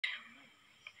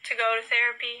to go to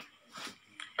therapy.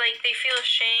 Like, they feel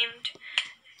ashamed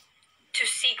to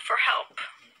seek for help.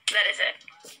 That is it.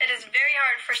 It is very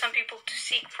hard for some people to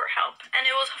seek for help, and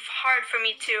it was hard for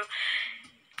me too.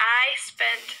 I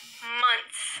spent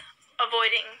months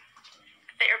avoiding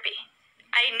therapy.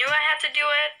 I knew I had to do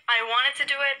it, I wanted to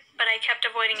do it, but I kept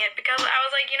avoiding it because I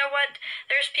was like, you know what,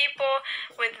 there's people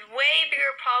with way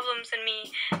bigger problems than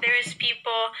me, there's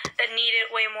people that need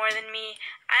it way more than me.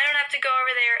 I don't have to go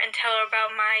over there and tell her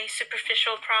about my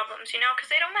superficial problems, you know, because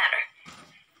they don't matter.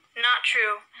 Not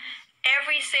true.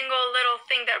 Every single little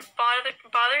thing that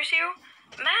bothers you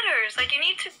matters. Like, you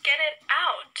need to get it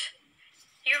out.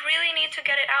 You really need to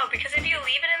get it out, because if you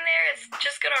leave it in there, it's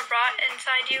just gonna rot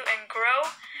inside you and grow.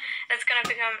 It's gonna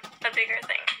become a bigger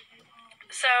thing.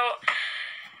 So,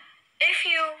 if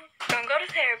you don't go to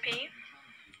therapy,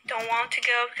 don't want to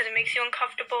go because it makes you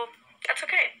uncomfortable, that's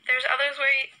okay. There's other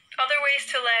ways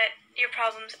to let your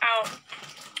problems out.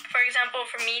 For example,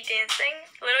 for me, dancing,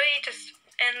 literally just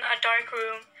in a dark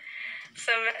room,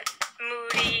 some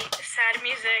moody, sad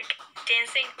music,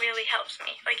 dancing really helps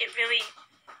me. Like, it really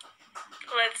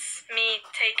lets me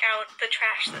take out the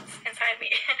trash that's inside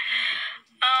me.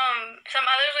 Some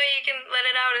other way you can let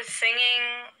it out is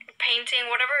singing,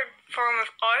 painting, whatever form of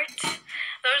art.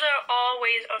 Those are all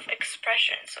ways of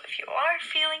expression. So if you are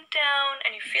feeling down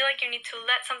and you feel like you need to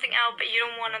let something out but you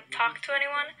don't want to talk to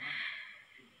anyone,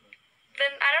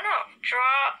 then, I don't know,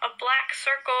 draw a black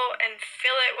circle and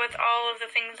fill it with all of the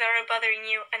things that are bothering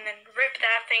you, and then rip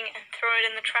that thing and throw it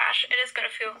in the trash. It is going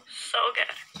to feel so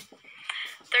good.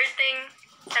 Third thing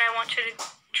that I want you to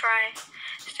try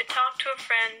is to talk to a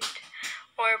friend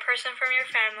or a person from your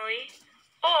family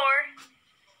or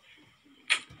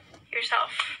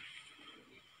yourself.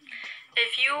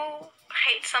 If you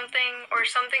hate something or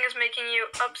something is making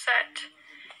you upset,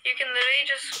 you can literally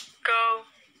just go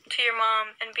to your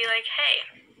mom and be like, hey,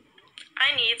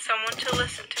 I need someone to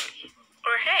listen to me.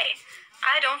 Or, hey,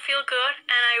 I don't feel good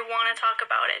and I want to talk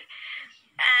about it.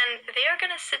 And they are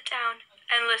going to sit down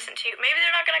and listen to you. Maybe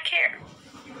they're not going to care.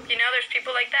 You know, there's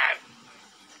people like that.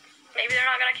 Maybe they're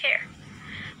not going to care.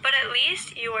 But at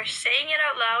least you are saying it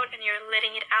out loud and you're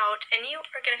letting it out, and you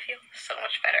are going to feel so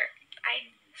much better. I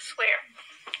swear.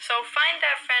 So find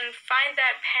that friend, find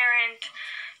that parent,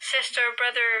 sister,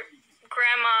 brother,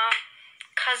 grandma,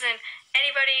 cousin,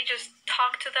 anybody. Just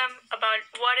talk to them about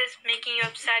what is making you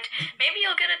upset. Maybe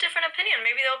you'll get a different opinion.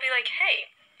 Maybe they'll be like, hey,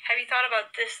 have you thought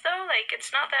about this though? Like, it's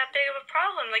not that big of a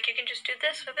problem. Like, you can just do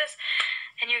this or this.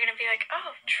 And you're going to be like,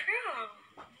 oh, true.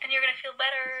 And you're going to feel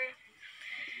better.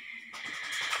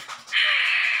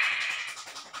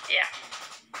 Yeah.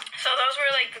 So those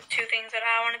were like the two things that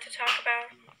I wanted to talk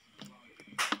about.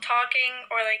 Talking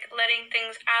or like letting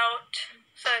things out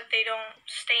so that they don't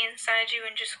stay inside you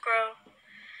and just grow.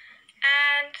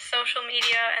 And social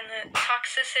media and the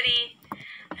toxicity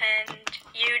and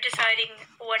you deciding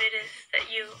what it is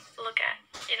that you look at,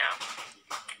 you know.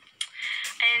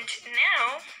 And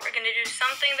now we're going to do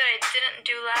something that I didn't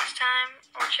do last time,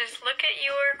 which is look at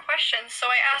your questions. So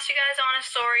I asked you guys on a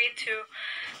story to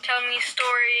tell me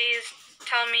stories,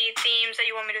 tell me themes that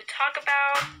you want me to talk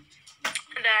about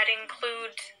that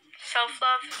include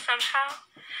self-love somehow.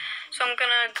 So I'm going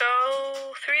to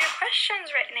go through your questions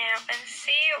right now and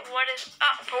see what is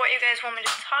up, what you guys want me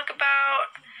to talk about.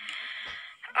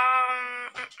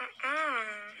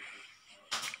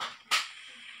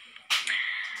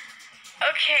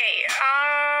 Okay,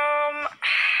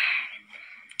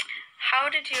 how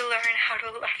did you learn how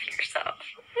to love yourself?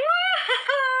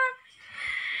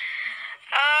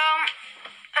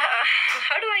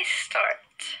 How do I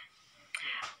start?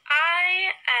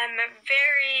 I am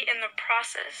very in the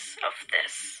process of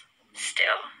this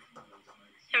still.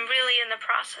 I'm really in the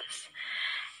process.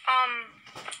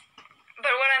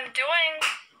 But what I'm doing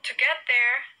to get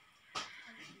there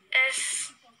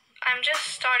is I'm just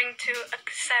starting to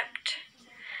accept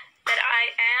that I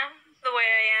am the way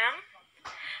I am.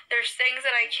 There's things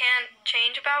that I can't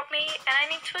change about me, and I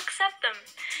need to accept them.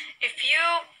 If you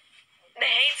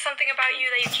hate something about you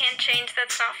that you can't change,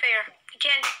 that's not fair. You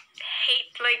can't hate,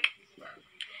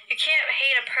 you can't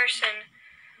hate a person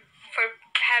for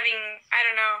having, I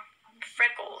don't know,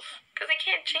 freckles, because they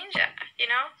can't change that, you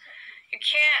know? You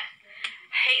can't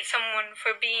hate someone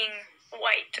for being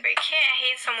white, or you can't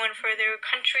hate someone for their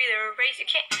country, their race. You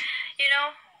can't, you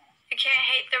know? You can't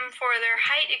hate them for their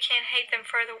height. You can't hate them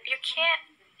for you can't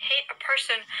hate a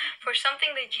person for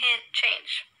something they can't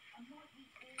change.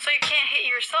 So you can't hate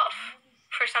yourself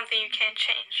for something you can't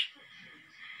change.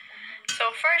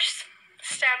 So first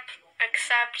step,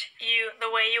 accept you the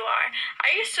way you are.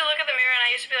 I used to look at the mirror and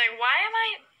I used to be like, why am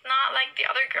I not like the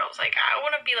other girls? Like, I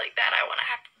want to be like that. I want to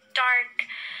have dark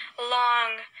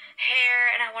long hair,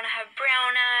 and I want to have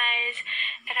brown eyes,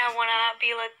 and I want to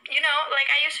be like, you know, like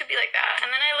I used to be like that. And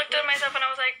then I looked at myself and I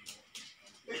was like,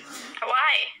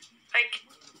 why? Like,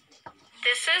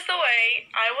 this is the way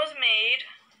I was made.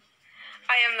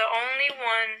 I am the only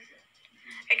one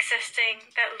existing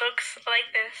that looks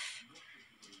like this.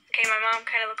 Okay, my mom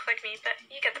kind of looks like me, but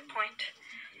you get the point.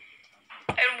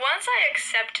 And once I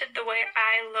accepted the way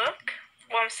I look,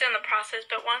 well, I'm still in the process,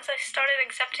 but once I started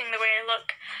accepting the way I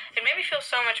look, it made me feel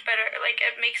so much better. Like,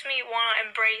 it makes me want to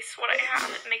embrace what I have.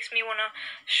 It makes me want to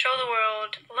show the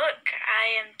world, look,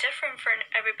 I am different from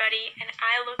everybody, and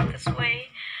I look this way,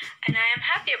 and I am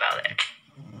happy about it.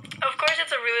 Of course,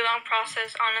 it's a really long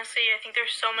process, honestly. I think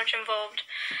there's so much involved.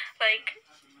 Like,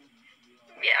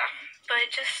 yeah,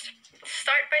 but just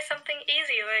start by something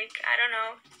easy, like, I don't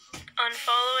know,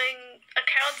 unfollowing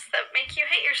accounts that make you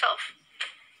hate yourself.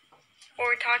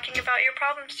 Or talking about your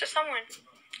problems to someone.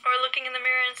 Or looking in the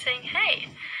mirror and saying, hey,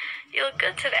 you look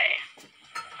good today.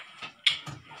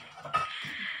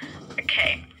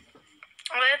 Okay.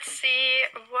 Let's see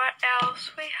what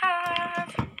else we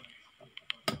have.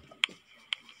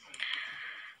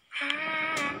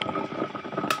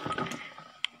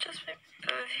 Just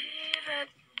believe it.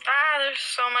 There's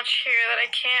so much here that I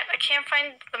can't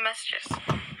find the messages.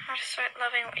 How to start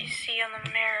loving what you see on the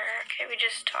mirror. Okay, we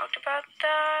just talked about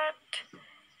that.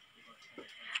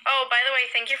 Oh, by the way,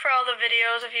 thank you for all the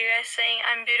videos of you guys saying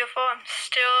I'm beautiful. I'm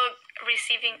still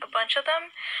receiving a bunch of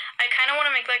them. I kind of want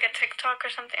to make like a TikTok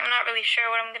or something. I'm not really sure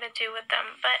what I'm going to do with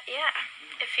them. But yeah,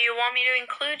 if you want me to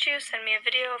include you, send me a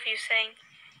video of you saying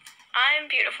I'm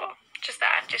beautiful. Just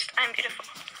that. Just I'm beautiful.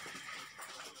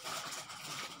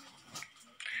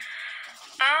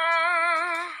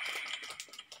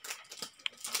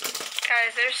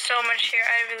 Guys, there's so much here.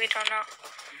 I really don't know.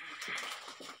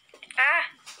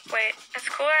 Wait. At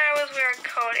school, I always wear a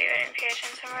coat. I didn't pay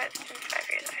attention. It's been 5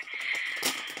 years.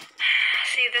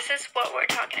 See, this is what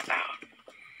we're talking about.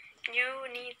 You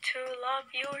need to love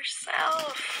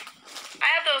yourself. I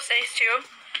have those days too.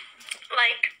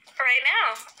 Like, right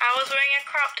now, I was wearing a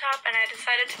crop top and I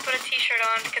decided to put a t-shirt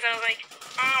on because I was like,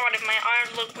 oh, what if my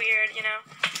arms look weird, you know?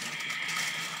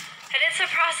 And it's a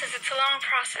process. It's a long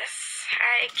process.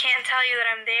 I can't tell you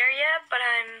that I'm there yet, but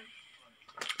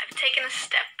I've taken a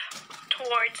step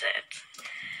towards it.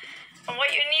 And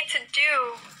what you need to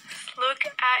do is look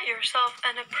at yourself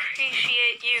and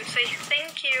appreciate you. Say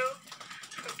thank you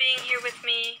for being here with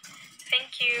me.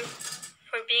 Thank you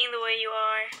for being the way you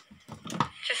are.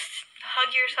 Just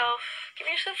hug yourself. Give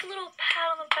yourself a little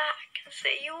pat on the back and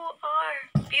say you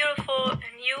are beautiful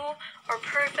and you are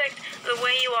perfect the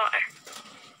way you are.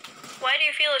 Why do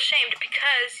you feel ashamed?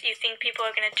 Because you think people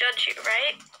are going to judge you,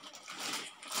 right?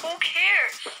 Who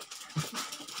cares?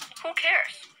 Who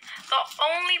cares? The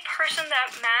only person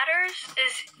that matters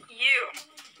is you.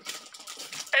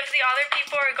 If the other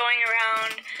people are going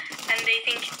around and they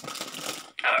think,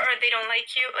 or they don't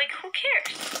like you, like, who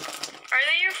cares? Are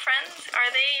they your friends? Are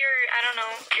they your, I don't know,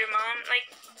 your mom? Like,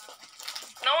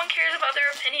 no one cares about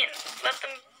their opinions. Let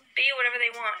them be whatever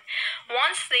they want.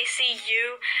 Once they see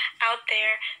you out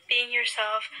there being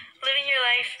yourself, living your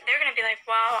life, they're gonna be like,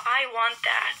 wow, I want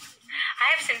that.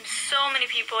 I have seen so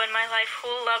many people in my life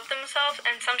who love themselves,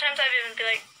 and sometimes I've even been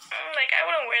like, I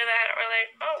wouldn't wear that, or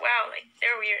like, oh wow, like,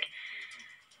 they're weird.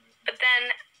 But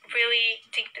then, really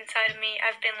deep inside of me,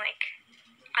 I've been like,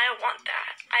 I want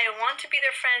that. I want to be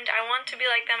their friend. I want to be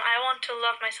like them. I want to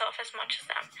love myself as much as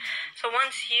them. So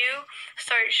once you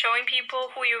start showing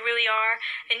people who you really are,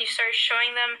 and you start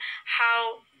showing them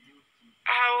how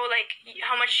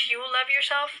much you love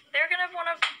yourself, they're gonna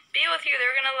want to be with you.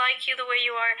 They're gonna like you the way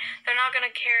you are. They're not gonna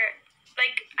care.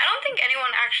 Like, I don't think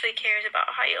anyone actually cares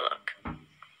about how you look.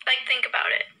 Like, think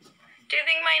about it. Do you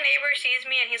think my neighbor sees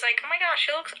me and he's like, oh my gosh,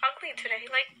 she looks ugly today?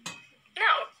 Like,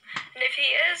 no. And if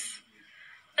he is,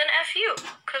 then F you,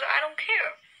 because I don't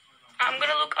care. I'm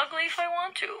gonna look ugly if I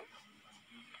want to.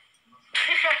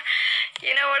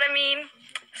 You know what I mean?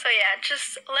 So yeah,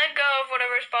 just let go of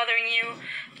whatever's bothering you.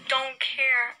 Don't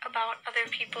care about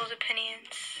other people's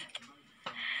opinions.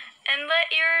 And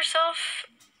let yourself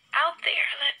out there.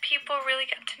 Let people really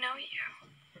get to know you.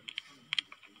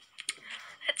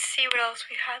 Let's see what else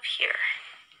we have here.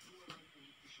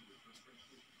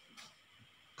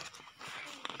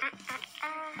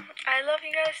 I love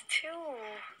you guys too.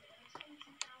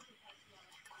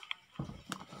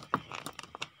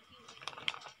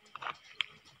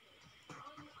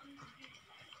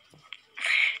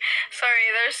 Sorry,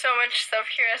 there's so much stuff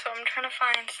here, so I'm trying to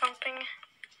find something.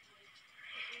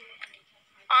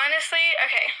 Honestly,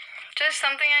 okay, just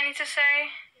something I need to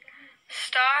say.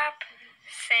 Stop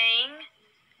saying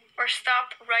or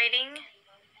stop writing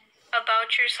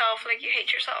about yourself like you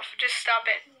hate yourself. Just stop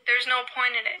it. There's no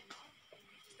point in it.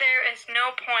 There is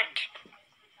no point.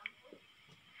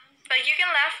 Like, you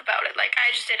can laugh about it, like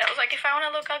I just did. I was like, if I want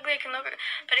to look ugly, I can look ugly.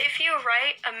 But if you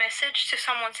write a message to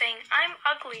someone saying, I'm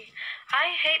ugly,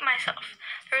 I hate myself,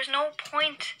 there's no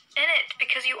point in it,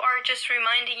 because you are just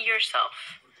reminding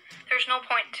yourself. There's no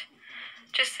point.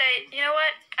 Just say, you know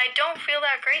what, I don't feel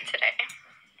that great today.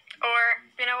 Or,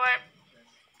 you know what,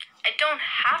 I don't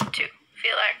have to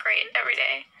feel that great every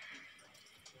day.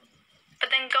 But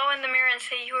then go in the mirror and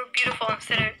say you are beautiful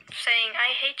instead of saying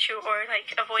I hate you or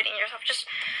like avoiding yourself. Just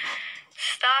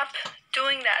stop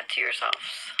doing that to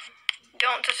yourselves. You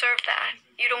don't deserve that.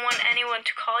 You don't want anyone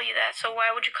to call you that, so why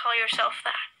would you call yourself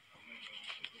that?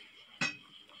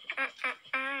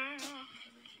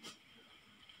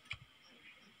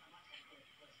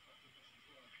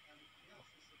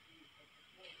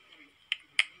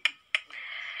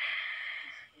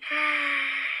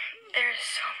 There's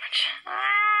so much.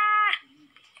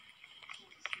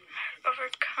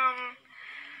 Overcome.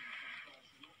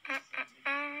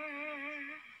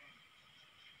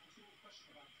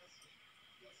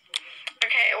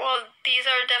 Okay, well, these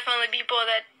are definitely people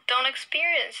that don't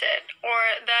experience it, or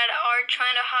that are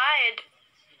trying to hide.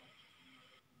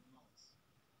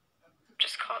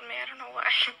 Just called me, I don't know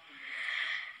why.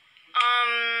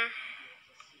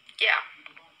 Yeah.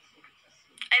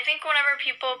 I think whenever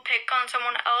people pick on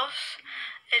someone else,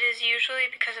 it is usually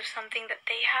because of something that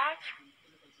they have.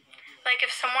 Like,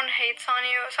 if someone hates on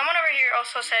you, someone over here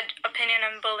also said opinion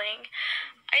and bullying.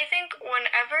 I think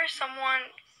whenever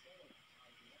someone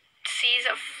sees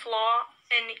a flaw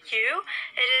in you,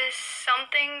 it is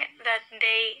something that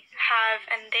they have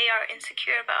and they are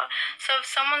insecure about. So if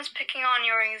someone's picking on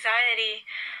your anxiety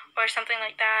or something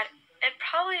like that, it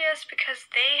probably is because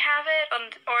they have it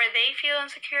or they feel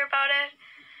insecure about it.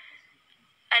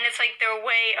 And it's like their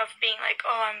way of being like,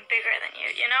 oh, I'm bigger than you,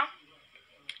 you know?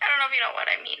 I don't know if you know what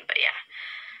I mean, but yeah.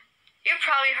 You've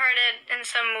probably heard it in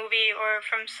some movie or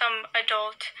from some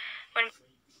adult. When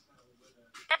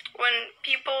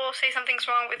people say something's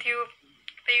wrong with you,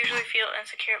 they usually feel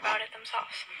insecure about it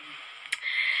themselves.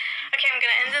 Okay, I'm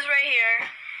gonna end this right here.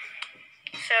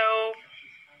 So,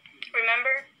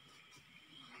 remember,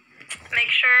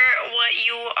 make sure what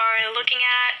you are looking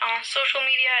at on social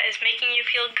media is making you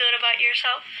feel good about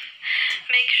yourself.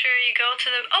 Make sure you go to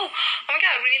the... Oh my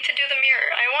god, we need to do the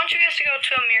mirror. I want you guys to go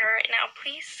to a mirror right now.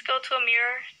 Please go to a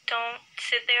mirror. Don't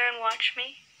sit there and watch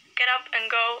me. Get up and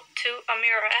go to a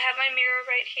mirror. I have my mirror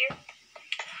right here.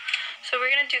 So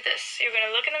we're gonna do this. You're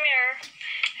gonna look in the mirror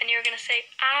and you're gonna say,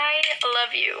 I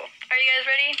love you. Are you guys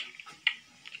ready?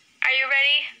 Are you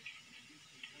ready?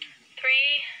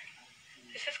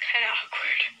 3. This is kind of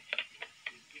awkward.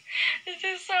 This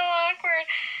is so awkward.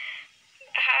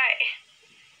 Hi.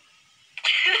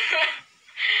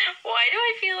 Why do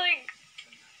I feel like...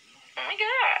 Oh my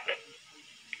god.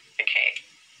 Okay.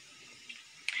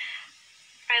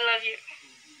 I love you.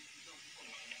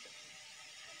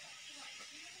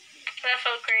 That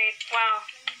felt great. Wow.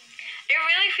 It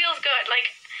really feels good.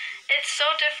 Like, it's so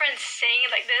different saying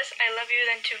it like this, I love you,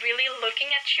 than to really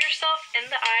looking at yourself in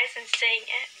the eyes and saying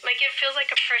it. Like, it feels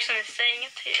like a person is saying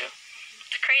it to you.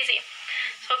 It's crazy.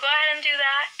 So go ahead and do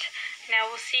that. And I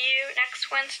will see you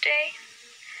next Wednesday.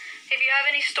 If you have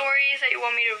any stories that you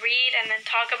want me to read and then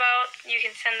talk about, you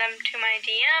can send them to my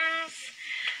DMs.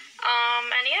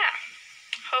 And yeah,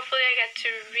 hopefully I get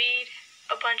to read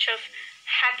a bunch of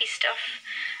happy stuff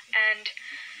and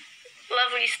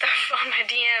lovely stuff on my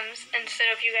DMs instead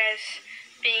of you guys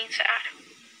being sad.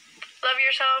 Love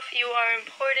yourself. You are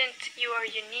important. You are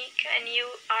unique. And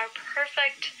you are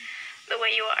perfect the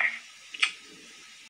way you are.